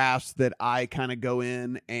mock drafts that I kind of go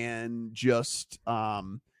in and just,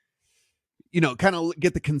 kind of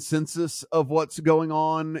get the consensus of what's going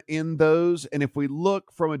on in those. And if we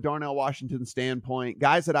look from a Darnell Washington standpoint,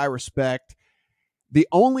 guys that I respect, the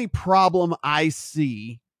only problem I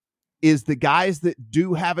see is the guys that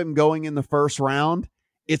do have him going in the first round.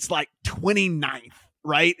 It's like 29th,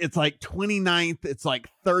 right? It's like 29th. It's like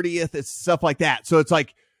 30th. It's stuff like that. So it's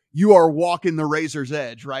like you are walking the razor's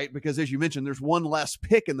edge, right? Because as you mentioned, there's one less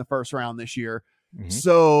pick in the first round this year.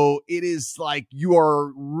 So it is like you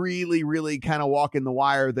are really, really kind of walking the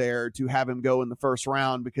wire there to have him go in the first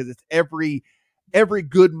round, because it's every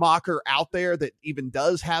good mocker out there that even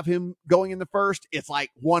does have him going in the first. It's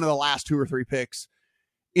like one of the last 2 or 3 picks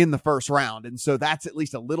in the first round. And so that's at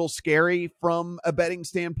least a little scary from a betting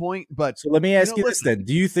standpoint. But so let me ask you this then.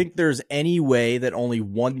 Do you think there's any way that only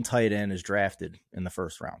one tight end is drafted in the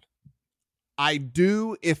first round? I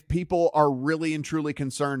do, if people are really and truly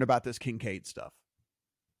concerned about this Kincaid stuff.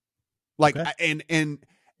 Like, okay.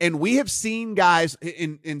 And we have seen guys,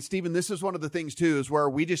 and Steven, this is one of the things too, is where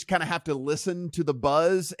we just kind of have to listen to the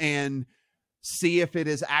buzz and see if it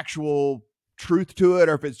is actual truth to it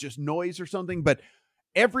or if it's just noise or something. But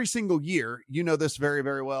every single year, you know this very,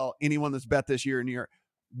 very well, anyone that's bet this year and year,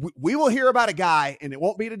 we will hear about a guy, and it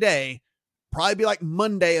won't be today, probably be like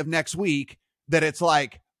Monday of next week, that it's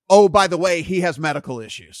like, oh, by the way, he has medical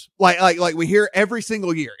issues. Like we hear every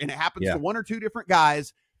single year, and it happens to 1 or 2 different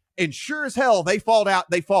guys. And sure as hell, they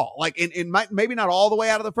fall. Like maybe not all the way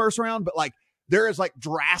out of the first round, but like there is like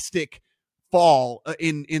drastic fall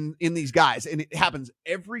in these guys. And it happens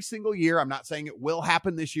every single year. I'm not saying it will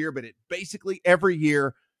happen this year, but it basically every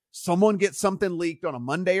year someone gets something leaked on a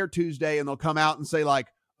Monday or Tuesday, and they'll come out and say like,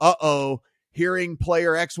 hearing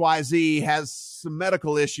player XYZ has some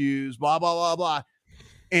medical issues, blah, blah, blah, blah.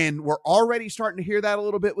 And we're already starting to hear that a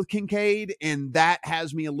little bit with Kincaid. And that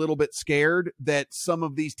has me a little bit scared that some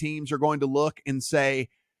of these teams are going to look and say,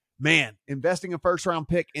 man, investing a first round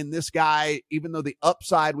pick in this guy, even though the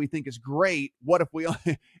upside we think is great, what if we,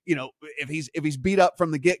 if he's beat up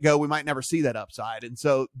from the get go, we might never see that upside. And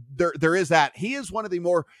so there is that. He is one of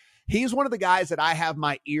the guys that I have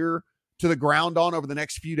my ear to the ground on over the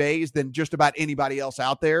next few days than just about anybody else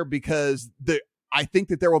out there, because I think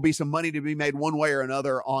that there will be some money to be made one way or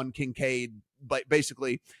another on Kincaid, but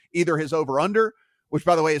basically either his over under, which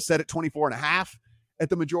by the way is set at 24.5 at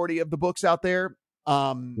the majority of the books out there.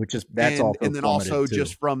 And then also too,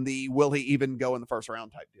 just from the, will he even go in the first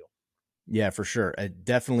round type deal. Yeah, for sure. I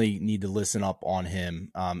definitely need to listen up on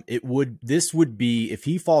him. This would be, if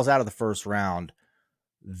he falls out of the first round,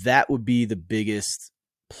 that would be the biggest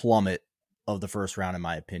plummet of the first round, in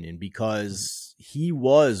my opinion, because he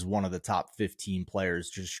was one of the top 15 players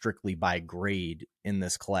just strictly by grade in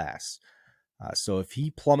this class. So if he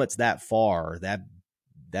plummets that far,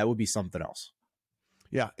 that would be something else.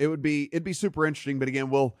 Yeah, it'd be super interesting. But again,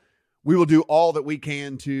 we will do all that we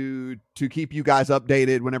can to keep you guys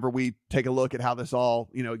updated whenever we take a look at how this all,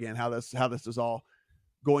 how this is all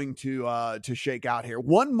going to shake out here.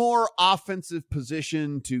 One more offensive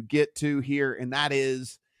position to get to here, and that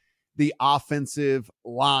is the offensive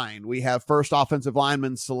line. We have first offensive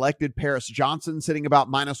lineman selected, Paris Johnson sitting about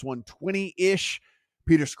minus 120-ish.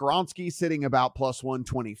 Peter Skoronski sitting about plus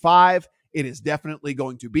 125. It is definitely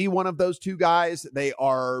going to be one of those two guys. These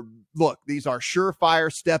are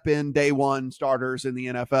surefire step in day one starters in the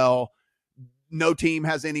NFL. No team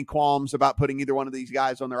has any qualms about putting either one of these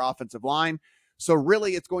guys on their offensive line. So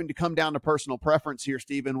really it's going to come down to personal preference here,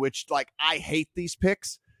 Steven, which I hate these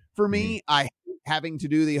picks for me. I hate having to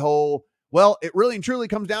do the whole, it really and truly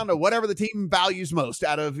comes down to whatever the team values most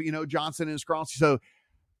out of, Johnson and Skoronski. So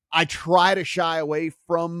I try to shy away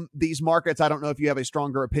from these markets. I don't know if you have a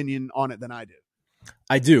stronger opinion on it than I do.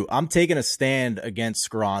 I do. I'm taking a stand against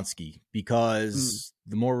Skoronski because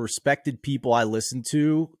the more respected people I listen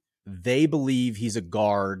to, they believe he's a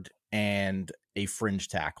guard and a fringe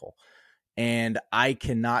tackle. And I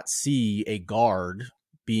cannot see a guard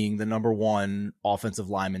being the number one offensive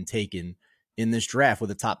lineman taken in this draft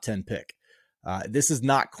with a top 10 pick. This is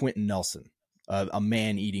not Quentin Nelson, a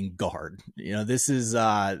man-eating guard. This is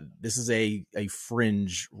a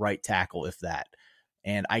fringe right tackle, if that.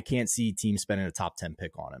 And I can't see teams spending a top 10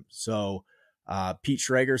 pick on him. So Pete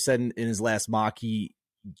Schrager said in his last mock,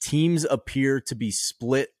 teams appear to be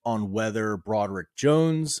split on whether Broderick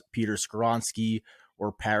Jones, Peter Skoronski,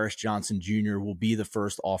 or Paris Johnson Jr. will be the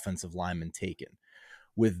first offensive lineman taken.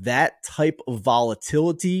 With that type of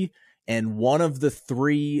volatility and one of the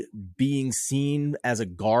three being seen as a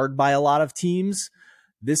guard by a lot of teams,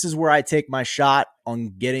 this is where I take my shot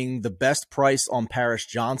on getting the best price on Paris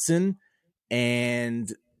Johnson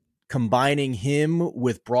and combining him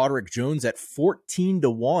with Broderick Jones at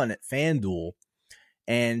 14-1 at FanDuel.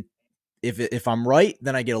 And if I'm right,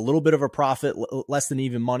 then I get a little bit of a profit, less than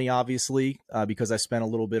even money, obviously, because I spent a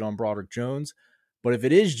little bit on Broderick Jones. But if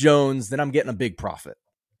it is Jones, then I'm getting a big profit.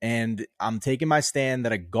 And I'm taking my stand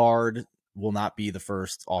that a guard will not be the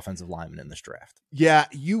first offensive lineman in this draft. Yeah,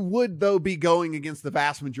 you would, though, be going against the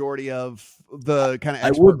vast majority of the kind of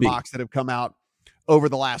expert mocks that have come out over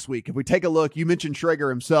the last week. If we take a look, you mentioned Schrager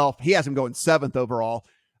himself. He has him going 7th overall.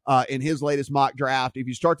 in his latest mock draft. If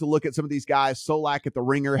you start to look at some of these guys, Solak at the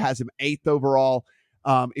Ringer has him 8th overall.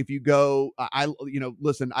 If you go,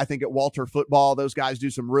 listen, I think at Walter Football, those guys do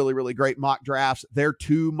some really, really great mock drafts. Their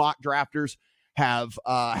 2 mock drafters have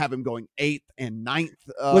him going 8th and 9th.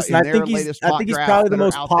 Listen, I think he's probably the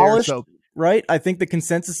most polished, right? I think the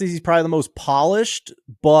consensus is he's probably the most polished,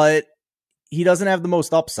 but he doesn't have the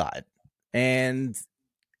most upside. And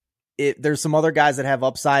there's some other guys that have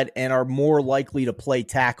upside and are more likely to play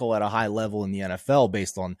tackle at a high level in the NFL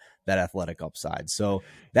based on that athletic upside. So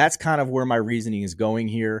that's kind of where my reasoning is going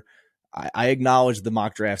here. I acknowledge the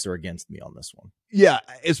mock drafts are against me on this one. Yeah.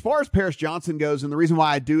 As far as Paris Johnson goes, and the reason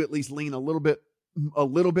why I do at least lean a little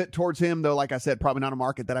bit towards him, though, like I said, probably not a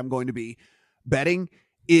market that I'm going to be betting,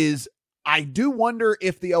 is I do wonder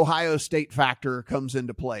if the Ohio State factor comes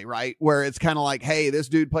into play, right? Where it's kind of like, hey, this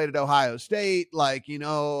dude played at Ohio State. Like,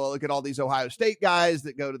 look at all these Ohio State guys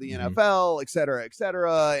that go to the NFL, et cetera, et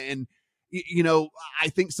cetera. And, I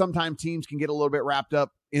think sometimes teams can get a little bit wrapped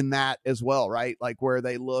up in that as well, right? Like where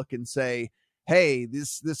they look and say, hey,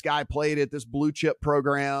 this guy played at this blue chip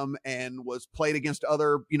program and was played against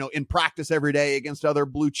other, in practice every day against other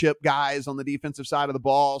blue chip guys on the defensive side of the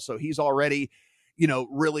ball. So he's already,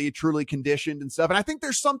 really truly conditioned and stuff. And I think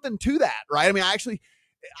there's something to that, right? I mean,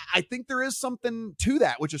 I think there is something to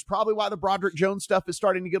that, which is probably why the Broderick Jones stuff is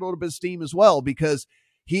starting to get a little bit of steam as well, because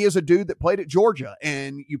he is a dude that played at Georgia,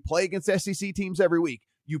 and you play against SEC teams every week.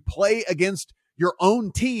 You play against your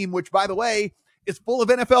own team, which, by the way, is full of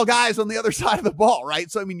NFL guys on the other side of the ball,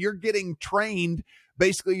 right? So, I mean, you're getting trained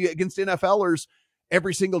basically against NFLers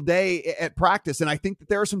every single day at practice. And I think that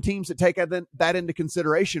there are some teams that take that into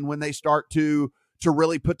consideration when they start to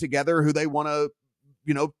really put together who they want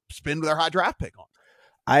to, spend their high draft pick on.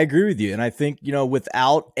 I agree with you. And I think,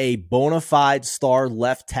 without a bona fide star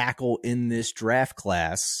left tackle in this draft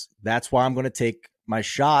class, that's why I'm going to take my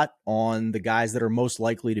shot on the guys that are most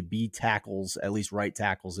likely to be tackles, at least right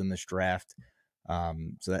tackles in this draft.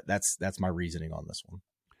 So that's my reasoning on this one.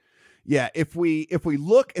 Yeah. If we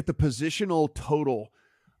look at the positional total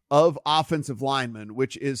of offensive linemen,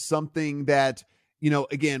 which is something that,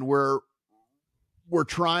 again, we're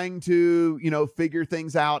trying to, figure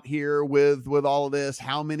things out here with all of this,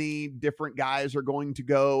 how many different guys are going to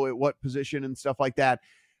go at what position and stuff like that.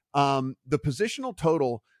 The positional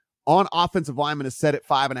total on offensive linemen is set at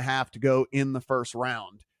 5.5 to go in the first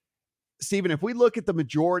round. Steven, if we look at the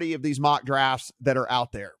majority of these mock drafts that are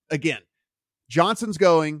out there, again, Johnson's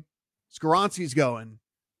going, Skoronski's going,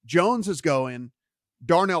 Jones is going,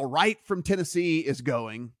 Darnell Wright from Tennessee is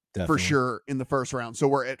going. Definitely. For sure in the first round. So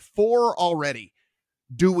we're at 4 already.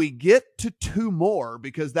 Do we get to 2 more?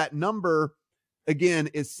 Because that number, again,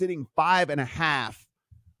 is sitting 5.5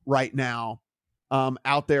 right now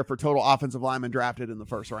out there for total offensive linemen drafted in the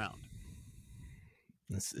first round.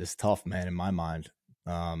 It's tough, man, in my mind.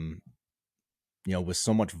 With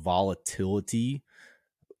so much volatility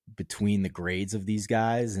between the grades of these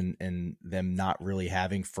guys and them not really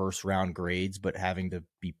having first round grades, but having to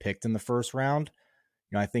be picked in the first round,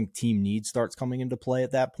 I think team need starts coming into play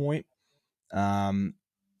at that point.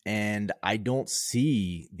 And I don't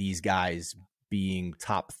see these guys being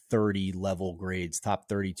top 30 level grades, top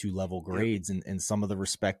 32 level grades in some of the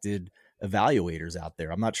respected evaluators out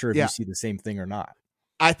there. I'm not sure if you see the same thing or not.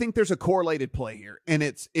 I think there's a correlated play here. And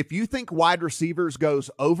it's, if you think wide receivers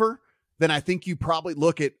goes over, then I think you probably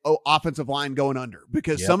look at offensive line going under,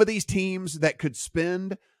 because some of these teams that could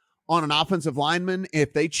spend on an offensive lineman,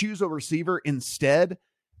 if they choose a receiver instead,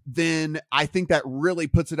 then I think that really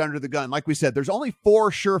puts it under the gun. Like we said, there's only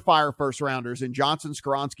 4 surefire first rounders in Johnson,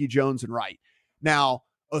 Skoronski, Jones, and Wright. Now,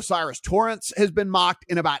 Osiris Torrance has been mocked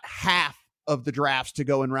in about half of the drafts to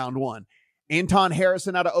go in round 1. Anton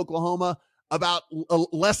Harrison out of Oklahoma, about a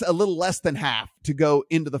little less than half to go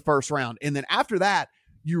into the first round. And then after that,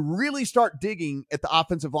 you really start digging at the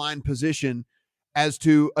offensive line position as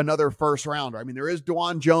to another first rounder. I mean, there is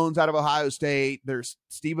DeJuan Jones out of Ohio State. There's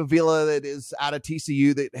Steve Avila that is out of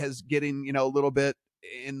TCU that has getting, a little bit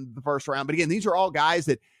in the first round. But again, these are all guys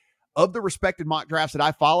that, of the respected mock drafts that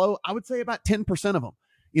I follow, I would say about 10% of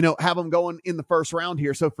them, have them going in the first round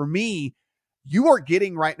here. So for me, you are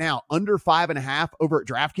getting right now under 5.5 over at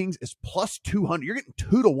DraftKings is plus 200. You're getting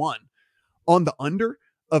 2-1 on the under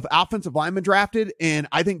of offensive linemen drafted. And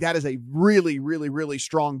I think that is a really, really, really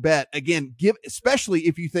strong bet. Again, especially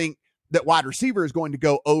if you think that wide receiver is going to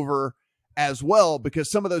go over as well,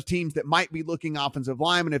 because some of those teams that might be looking offensive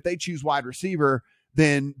linemen, if they choose wide receiver,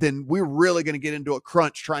 then we're really going to get into a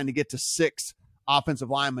crunch trying to get to 6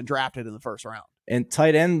 offensive linemen drafted in the first round. And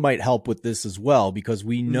tight end might help with this as well, because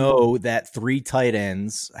we know that 3 tight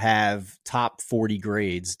ends have top 40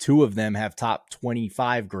 grades. 2 of them have top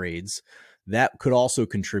 25 grades. That could also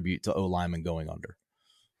contribute to O-lineman going under.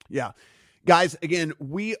 Yeah. Guys, again,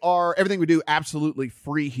 everything we do absolutely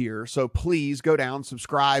free here. So please go down,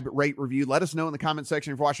 subscribe, rate, review. Let us know in the comment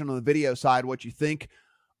section if you're watching on the video side what you think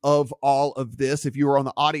of all of this. If you are on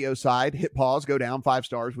the audio side, hit pause, go down 5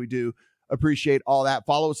 stars. We do appreciate all that.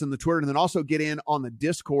 Follow us in the Twitter, and then also get in on the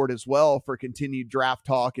Discord as well for continued draft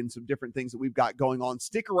talk and some different things that we've got going on.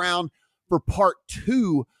 Stick around for part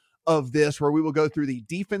 2 of this, where we will go through the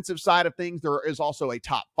defensive side of things. There is also a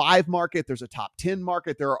top 5 market. There's a top 10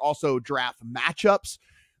 market. There are also draft matchups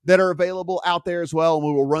that are available out there as well. And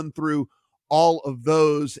we will run through all of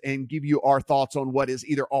those and give you our thoughts on what is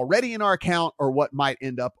either already in our account or what might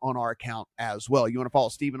end up on our account as well. You want to follow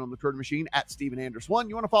Steven on the Twitter machine at StevenAnders1.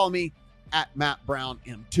 You want to follow me at Matt Brown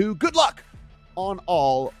M2. Good luck on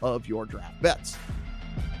all of your draft bets.